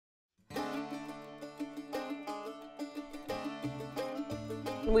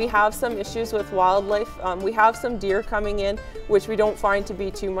We have some issues with wildlife. We have some deer coming in, which we don't find to be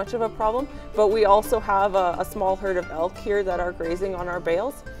too much of a problem, but we also have a small herd of elk here that are grazing on our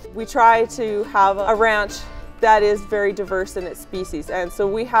bales. We try to have a ranch that is very diverse in its species, and so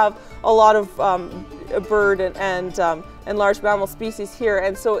we have a lot of bird and large mammal species here,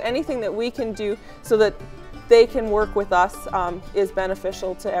 and so anything that we can do so that they can work with us is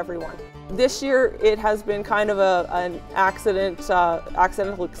beneficial to everyone. This year it has been kind of an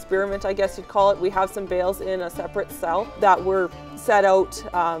accidental experiment, I guess you'd call it. We have some bales in a separate cell that were set out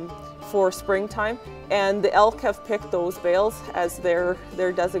for springtime, and the elk have picked those bales as their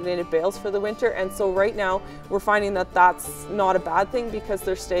designated bales for the winter, and so right now we're finding that that's not a bad thing because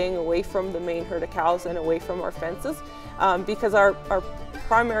they're staying away from the main herd of cows and away from our fences, because our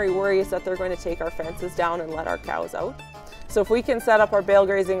primary worry is that they're going to take our fences down and let our cows out. So if we can set up our bale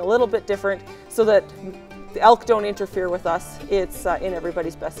grazing a little bit different so that the elk don't interfere with us, it's in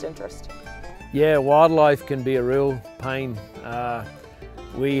everybody's best interest. Yeah, wildlife can be a real pain.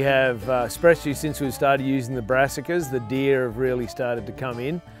 We have, especially since we started using the brassicas, the deer have really started to come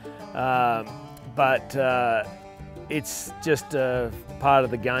in. But it's just part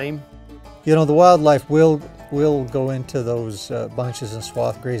of the game. You know, the wildlife will go into those bunches and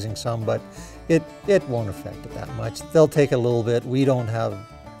swath grazing some, but it won't affect it that much. They'll take a little bit. We don't have,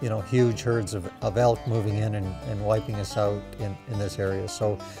 you know, huge herds of elk moving in and wiping us out in this area.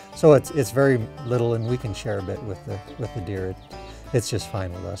 So it's very little, and we can share a bit with the deer. It's just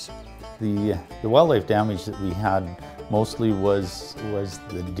fine with us. The wildlife damage that we had mostly was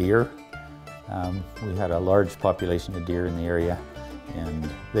the deer. We had a large population of deer in the area, and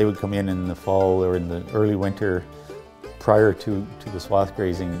they would come in the fall or in the early winter prior to the swath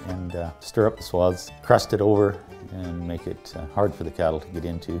grazing and stir up the swaths, crust it over, and make it hard for the cattle to get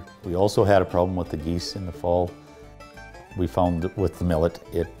into. We also had a problem with the geese in the fall. We found that with the millet,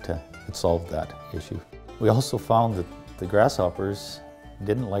 it solved that issue. We also found that the grasshoppers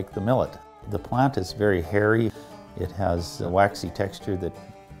didn't like the millet. The plant is very hairy. It has a waxy texture that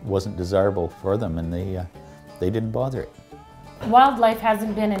wasn't desirable for them, and they didn't bother it. Wildlife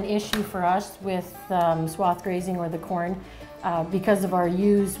hasn't been an issue for us with swath grazing or the corn. Because of our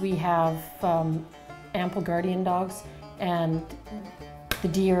ewes, we have ample guardian dogs, and the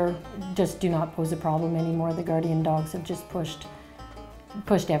deer just do not pose a problem anymore. The guardian dogs have just pushed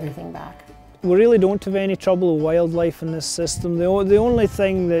everything back. We really don't have any trouble with wildlife in this system. The only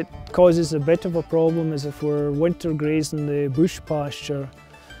thing that causes a bit of a problem is if we're winter grazing the bush pasture.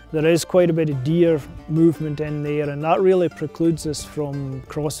 There is quite a bit of deer movement in there, and that really precludes us from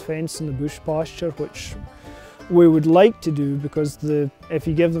cross-fencing the bush pasture, which we would like to do, because if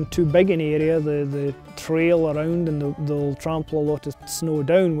you give them too big an area, the trail around, and they'll trample a lot of snow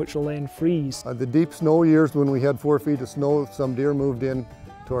down, which will then freeze. The deep snow years when we had 4 feet of snow, some deer moved in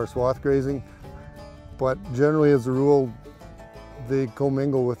to our swath grazing, but generally as a rule they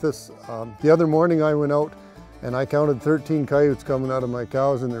commingle with us. The other morning I went out and I counted 13 coyotes coming out of my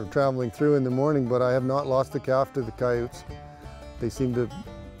cows, and they're traveling through in the morning, but I have not lost a calf to the coyotes. They seem to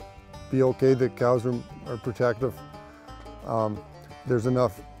be okay. The cows are protective. There's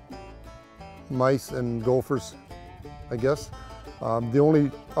enough mice and gophers, I guess. The only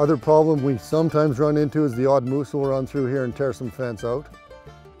other problem we sometimes run into is the odd moose will run through here and tear some fence out.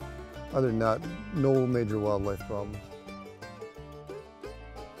 Other than that, no major wildlife problems.